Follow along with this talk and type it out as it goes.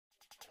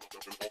Hello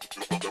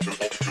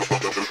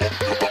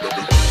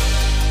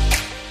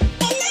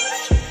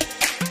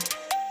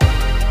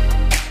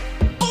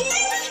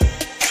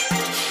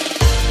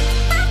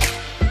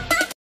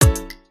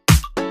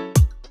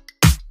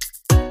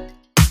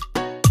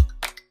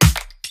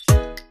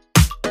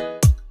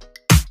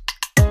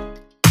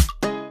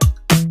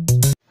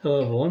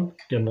everyone,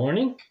 good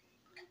morning.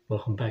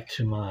 Welcome back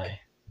to my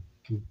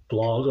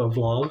blog or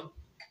vlog,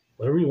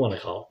 whatever you want to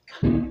call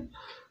it.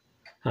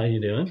 How you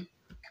doing?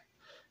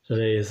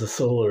 Today is the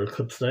solar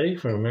eclipse day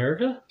for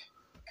America.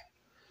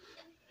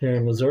 Here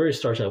in Missouri, it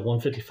starts at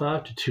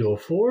 1:55 to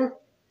 2:04.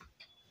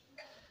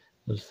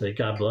 Let's say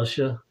God bless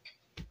you.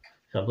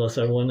 God bless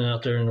everyone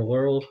out there in the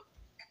world.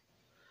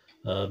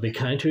 Be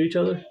kind to each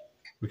other.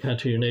 Be kind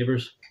to your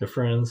neighbors, your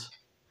friends,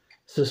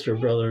 sister,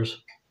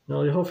 brothers,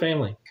 your whole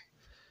family.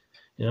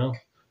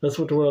 That's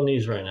what the world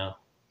needs right now.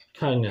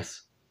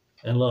 Kindness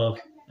and love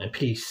and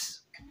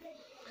peace.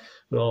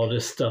 With all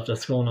this stuff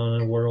that's going on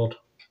in the world.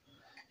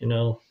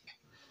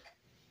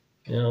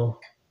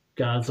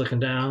 God's looking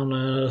down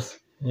at us,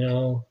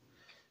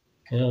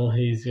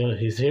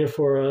 he's here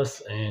for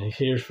us and he's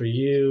here for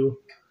you,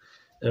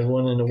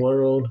 everyone in the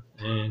world,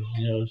 and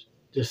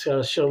just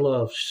gotta show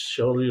love,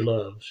 show your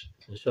love,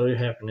 and show your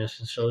happiness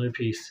and show your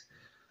peace.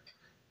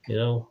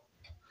 I'm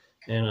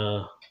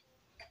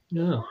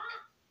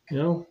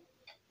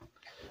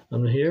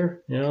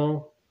here,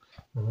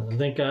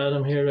 thank God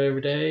I'm here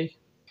every day,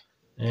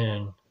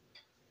 and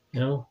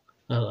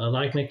I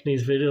like making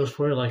these videos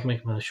for you. I like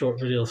making my short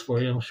videos for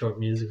you, short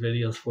music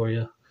videos for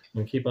you. I'm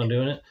gonna keep on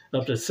doing it.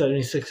 Up to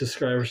 76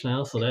 subscribers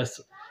now, so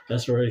that's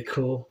really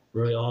cool,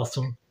 really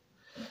awesome.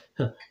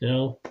 Like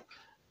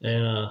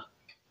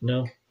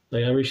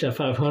I reached that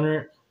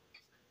 500,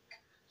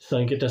 so I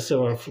can get that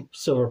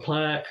silver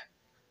plaque.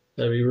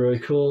 That'd be really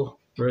cool,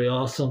 really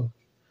awesome.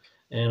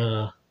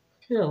 And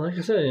like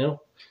I said,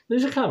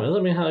 leave a comment.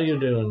 Let me know how you're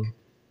doing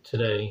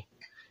today.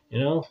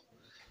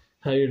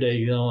 How your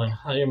day going,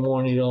 how your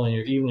morning going,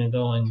 your evening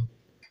going,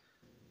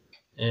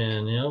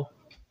 and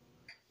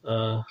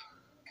got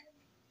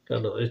a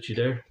little itchy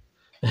there.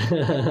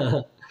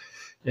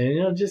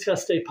 And just gotta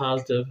stay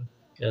positive.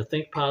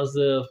 Think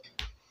positive.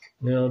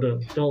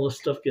 Don't let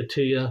stuff get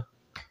to you.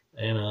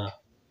 And I'll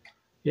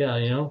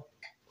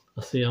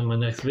see you on my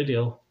next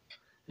video.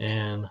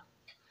 And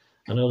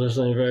I know this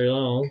ain't very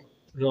long.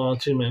 We're going on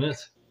 2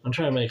 minutes. I'm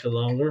trying to make it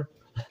longer.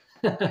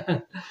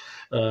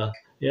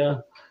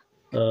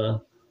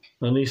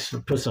 My niece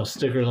put some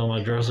stickers on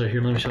my dresser.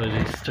 Here, let me show you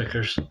these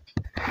stickers.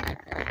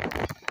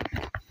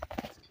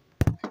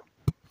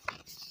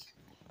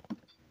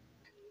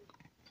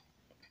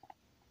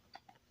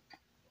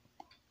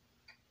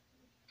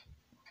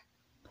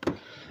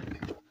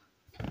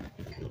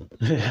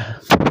 Yeah.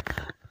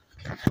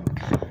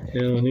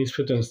 My niece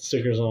put them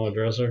stickers on my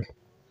dresser.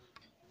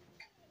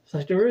 It's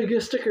like, they're really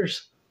good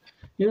stickers.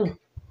 You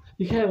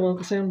can have one,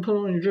 Uncle Sam, put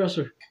them on your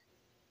dresser.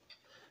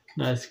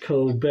 Nice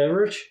cold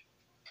beverage.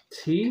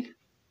 Tea.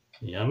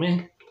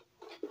 Yummy.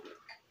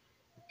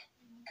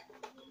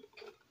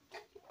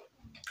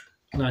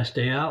 Nice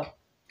day out.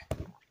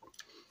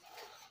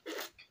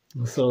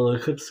 So the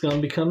eclipse is going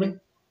to be coming.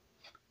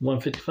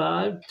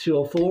 1:55,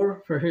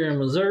 2:04 for here in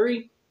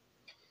Missouri.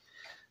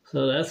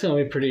 So that's going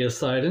to be pretty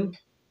exciting.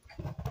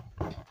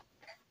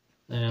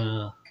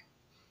 And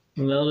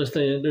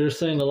they're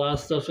saying a lot of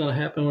stuff's going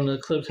to happen when the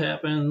eclipse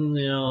happens.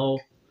 They're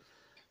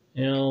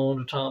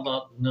talking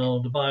about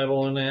the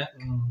Bible and that.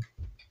 And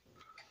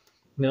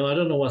I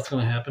don't know what's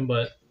going to happen,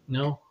 but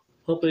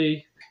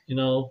hopefully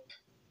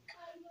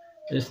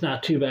it's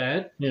not too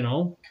bad.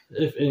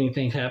 If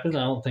anything happens,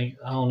 I don't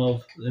know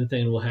if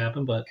anything will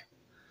happen, but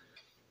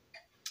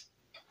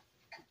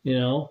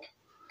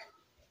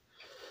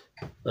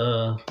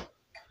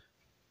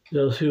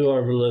those who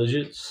are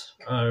religious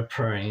are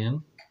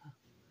praying.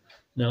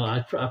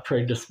 I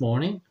prayed this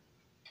morning,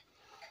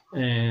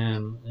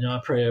 and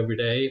I pray every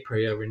day,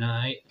 pray every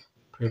night,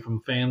 pray for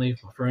my family,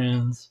 for my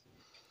friends,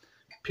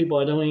 people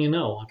I don't even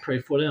know. I pray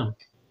for them.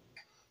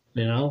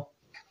 You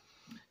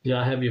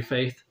gotta have your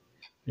faith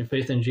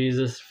in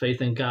Jesus,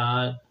 faith in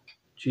God,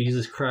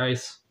 Jesus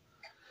Christ,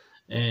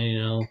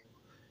 and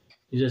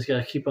you just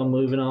gotta keep on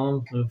moving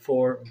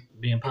forward,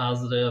 being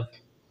positive,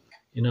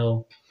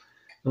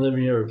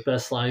 living your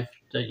best life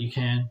that you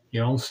can,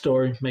 your own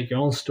story, make your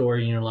own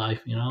story in your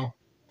life.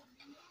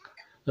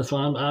 That's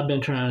what I've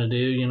been trying to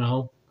do,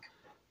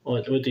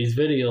 with these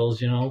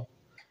videos,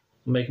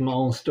 making my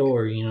own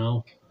story.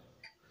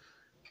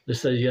 They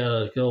say you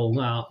gotta go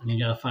out and you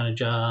gotta find a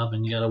job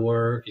and you gotta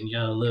work and you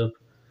gotta live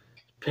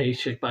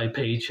paycheck by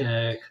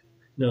paycheck,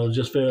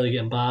 just barely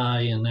getting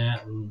by and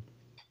that. And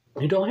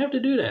you don't have to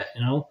do that,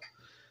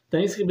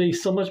 Things can be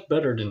so much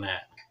better than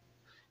that,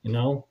 And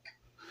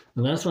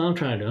that's what I'm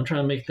trying to do. I'm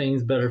trying to make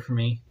things better for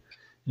me,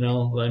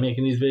 by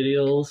making these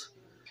videos.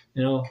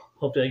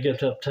 Hopefully I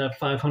get up to have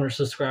 500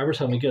 subscribers.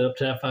 Help me get up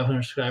to have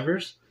 500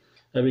 subscribers.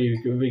 Would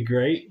be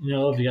great.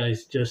 If you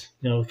guys just,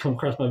 come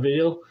across my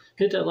video,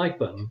 hit that like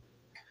button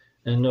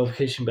and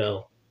notification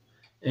bell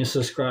and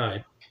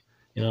subscribe.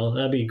 You know,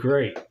 that'd be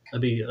great.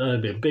 That'd be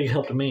a big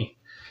help to me.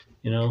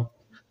 You know,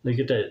 they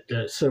get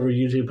that silver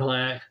YouTube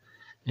plaque,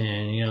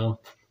 and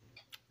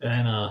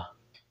and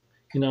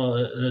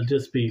it'll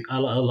just be. I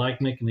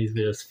like making these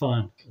videos. It's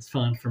fun. It's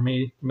fun for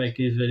me to make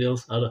these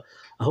videos.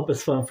 I hope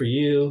it's fun for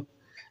you,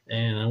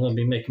 and I'm going to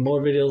be making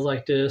more videos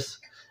like this,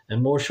 and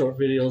more short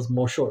videos,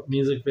 more short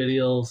music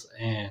videos,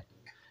 and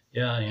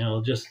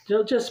yeah,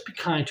 just be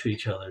kind to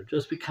each other.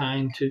 Just be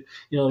kind to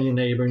your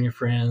neighbor and your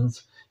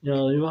friends.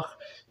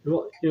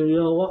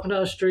 Walking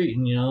down the street,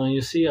 and and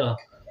you see a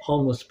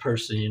homeless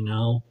person,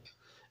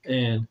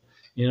 and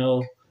you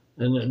know,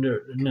 and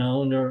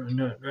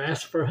they're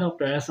asking for help.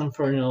 They're asking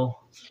for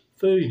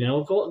food.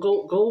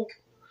 Go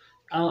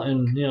out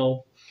and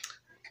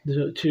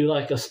to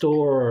like a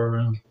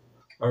store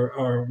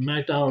or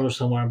McDonald's or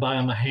somewhere and buy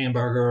them a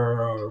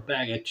hamburger or a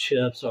bag of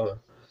chips or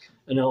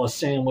a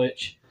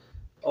sandwich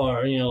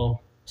or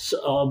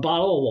a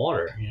bottle of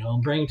water.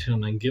 Bring it to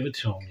them and give it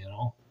to them.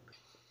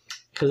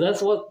 Because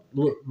that's what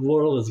the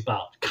world is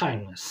about,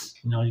 kindness.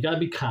 You got to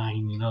be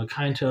kind.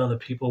 Kind to other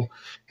people.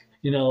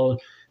 You know,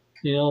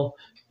 you know,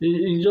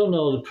 you don't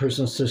know the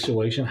person's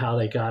situation, how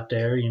they got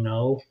there. You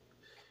know,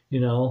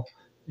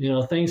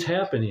 things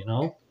happen.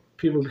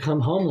 People become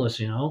homeless.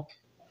 And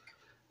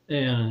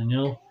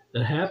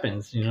it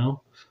happens.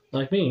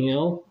 Like me.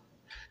 Uh,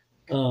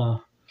 I'm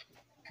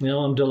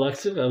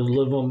dyslexic. I was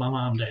living with my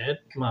mom and dad.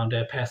 Mom and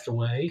dad passed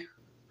away.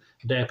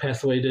 Dad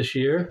passed away this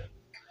year.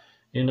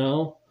 You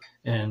know,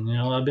 and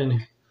I've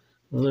been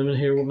living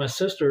here with my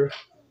sister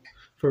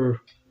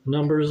for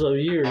numbers of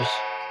years,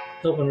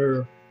 helping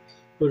her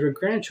with her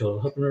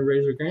grandchildren, helping her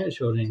raise her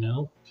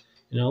grandchildren.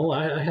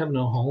 I have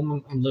no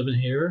home. I'm living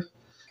here,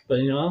 but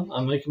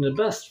I'm making the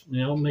best.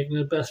 Making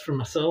the best for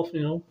myself.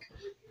 Trying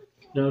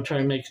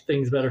to make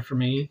things better for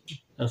me.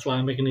 That's why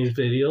I'm making these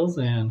videos,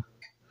 and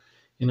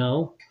you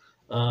know,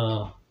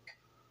 uh,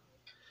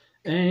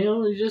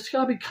 you just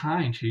gotta be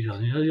kind to each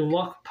other. You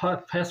walk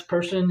past a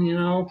person, you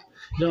don't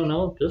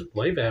know, just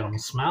wave at them,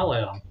 smile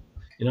at them.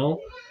 You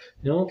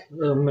know,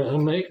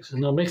 make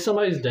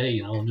somebody's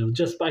day.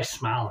 Just by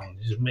smiling,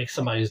 just make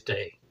somebody's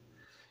day.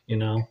 You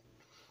know,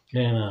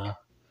 and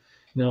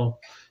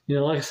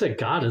like I said,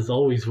 God is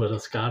always with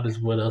us. God is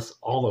with us,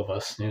 all of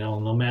us.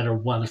 No matter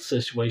what the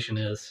situation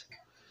is.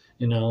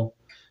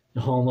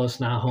 Homeless,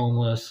 not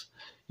homeless.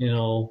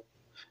 No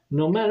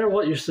matter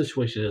what your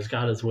situation is,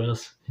 God is with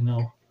us.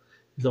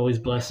 He's always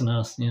blessing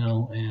us.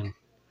 And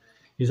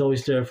He's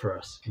always there for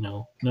us.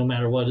 No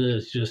matter what it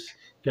is, just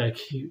gotta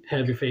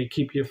have your faith,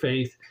 keep your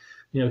faith.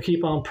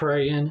 Keep on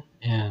praying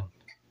and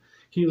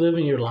keep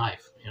living your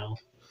life.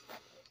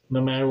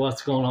 No matter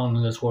what's going on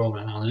in this world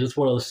right now. This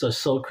world is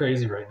just so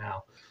crazy right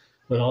now,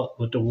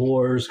 with the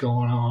wars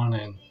going on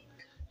and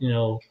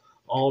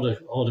all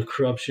the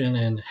corruption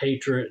and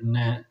hatred and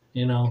that.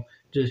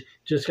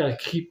 Just gotta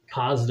keep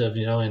positive.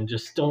 And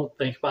just don't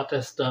think about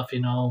that stuff.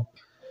 And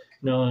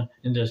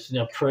just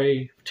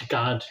pray to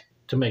God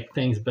to make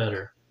things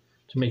better,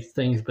 in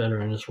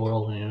this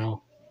world.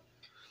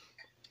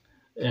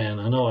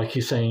 And I know I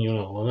keep saying,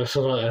 well,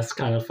 that's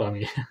kind of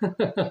funny.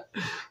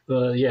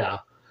 But yeah,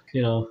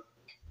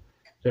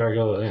 there I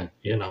go again,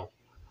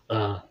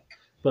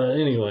 but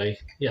anyway,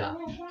 yeah,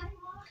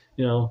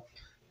 you know,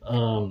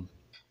 um,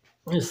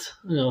 just,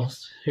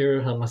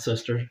 here help my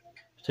sister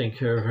take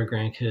care of her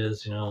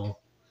grandkids,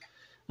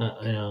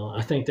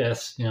 I think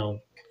that's,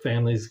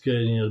 family's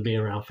good, to be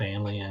around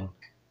family. And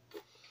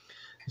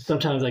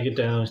sometimes I get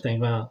down and think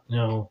about,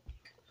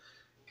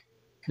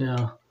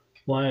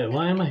 why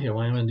am I here?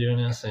 Why am I doing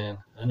this? And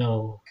I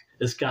know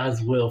it's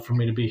God's will for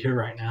me to be here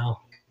right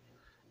now.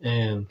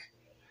 And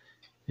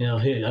I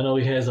know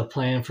He has a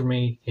plan for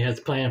me. He has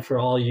a plan for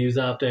all yous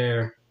out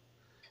there.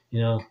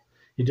 You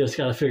just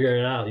got to figure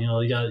it out.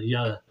 You got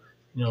to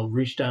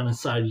reach down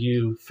inside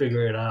you,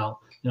 figure it out.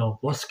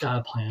 What's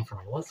God's plan for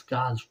me? What's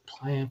God's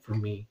plan for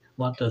me?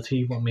 What does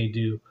He want me to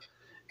do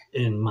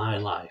in my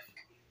life?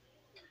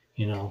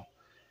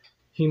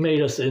 He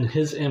made us in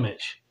His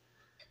image,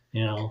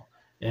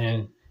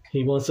 and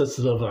He wants us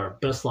to live our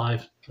best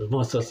life. He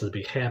wants us to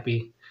be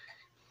happy.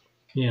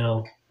 He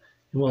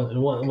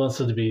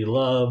wants us to be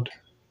loved,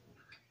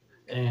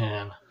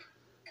 and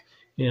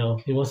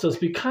He wants us to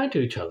be kind to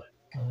each other.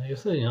 Like I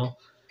said,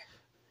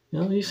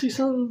 you see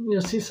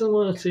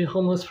someone, see a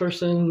homeless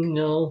person,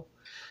 go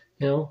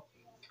buy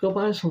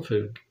them some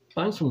food,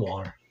 buy them some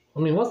water. I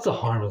mean, what's the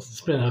harm of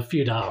spending a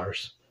few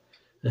dollars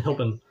and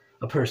helping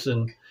a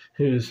person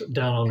who's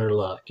down on their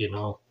luck?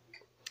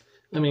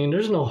 I mean,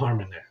 there's no harm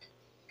in there.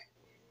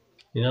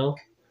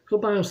 Go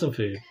buy them some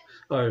food,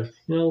 or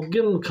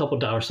give them a couple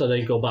dollars so they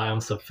can go buy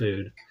them some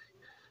food,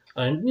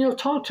 and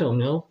talk to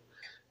them.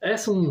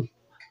 Ask them,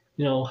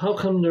 how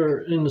come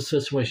they're in the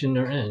situation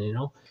they're in.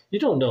 You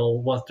don't know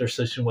what their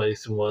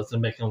situation was to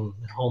make them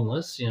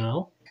homeless.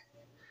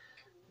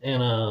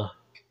 And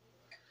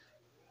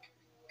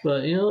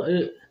but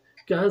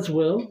God's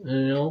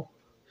will,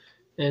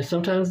 and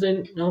sometimes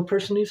a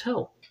person needs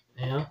help.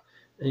 And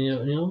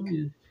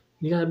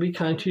you gotta be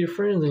kind to your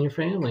friends and your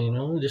family.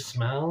 Just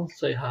smile,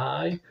 say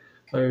hi,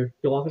 or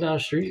you're walking down the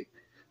street,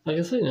 like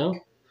I said,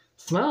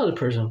 smile at a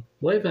person,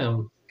 wave at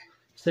them,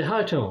 say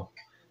hi to them.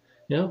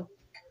 You know,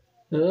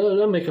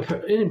 that'll make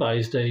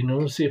anybody's day.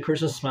 See a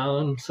person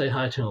smiling, say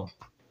hi to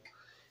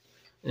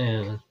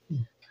them,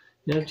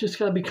 and just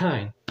gotta be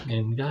kind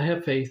and gotta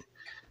have faith.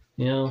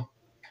 You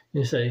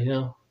say,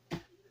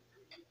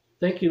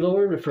 thank you,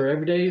 Lord, for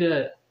every day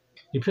that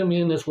you put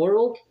me in this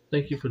world.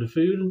 Thank you for the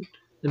food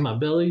in my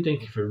belly.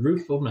 Thank you for the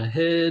roof over my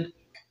head.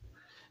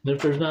 And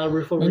if there's not a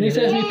roof over your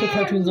head, you put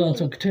cartoons on.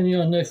 So continue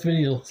on next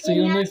video. See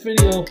you on the next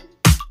video.